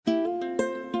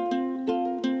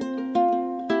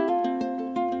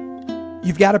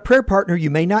You've got a prayer partner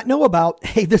you may not know about.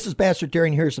 Hey, this is Pastor Terry,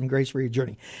 and here's some grace for your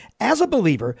journey. As a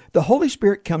believer, the Holy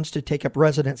Spirit comes to take up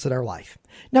residence in our life.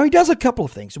 Now, he does a couple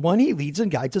of things. One, he leads and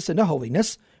guides us into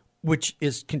holiness, which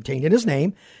is contained in his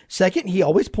name. Second, he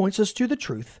always points us to the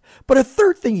truth. But a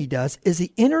third thing he does is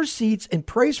he intercedes and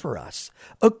prays for us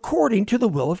according to the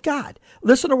will of God.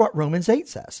 Listen to what Romans 8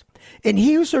 says. And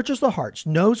he who searches the hearts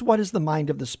knows what is the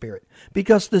mind of the Spirit,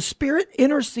 because the Spirit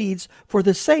intercedes for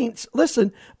the saints,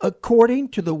 listen, according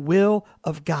to the will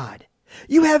of God.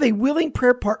 You have a willing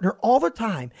prayer partner all the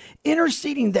time,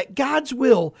 interceding that God's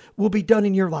will be done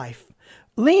in your life.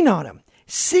 Lean on him.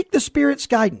 Seek the Spirit's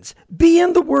guidance. Be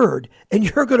in the Word, and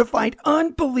you're going to find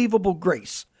unbelievable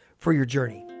grace for your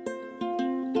journey.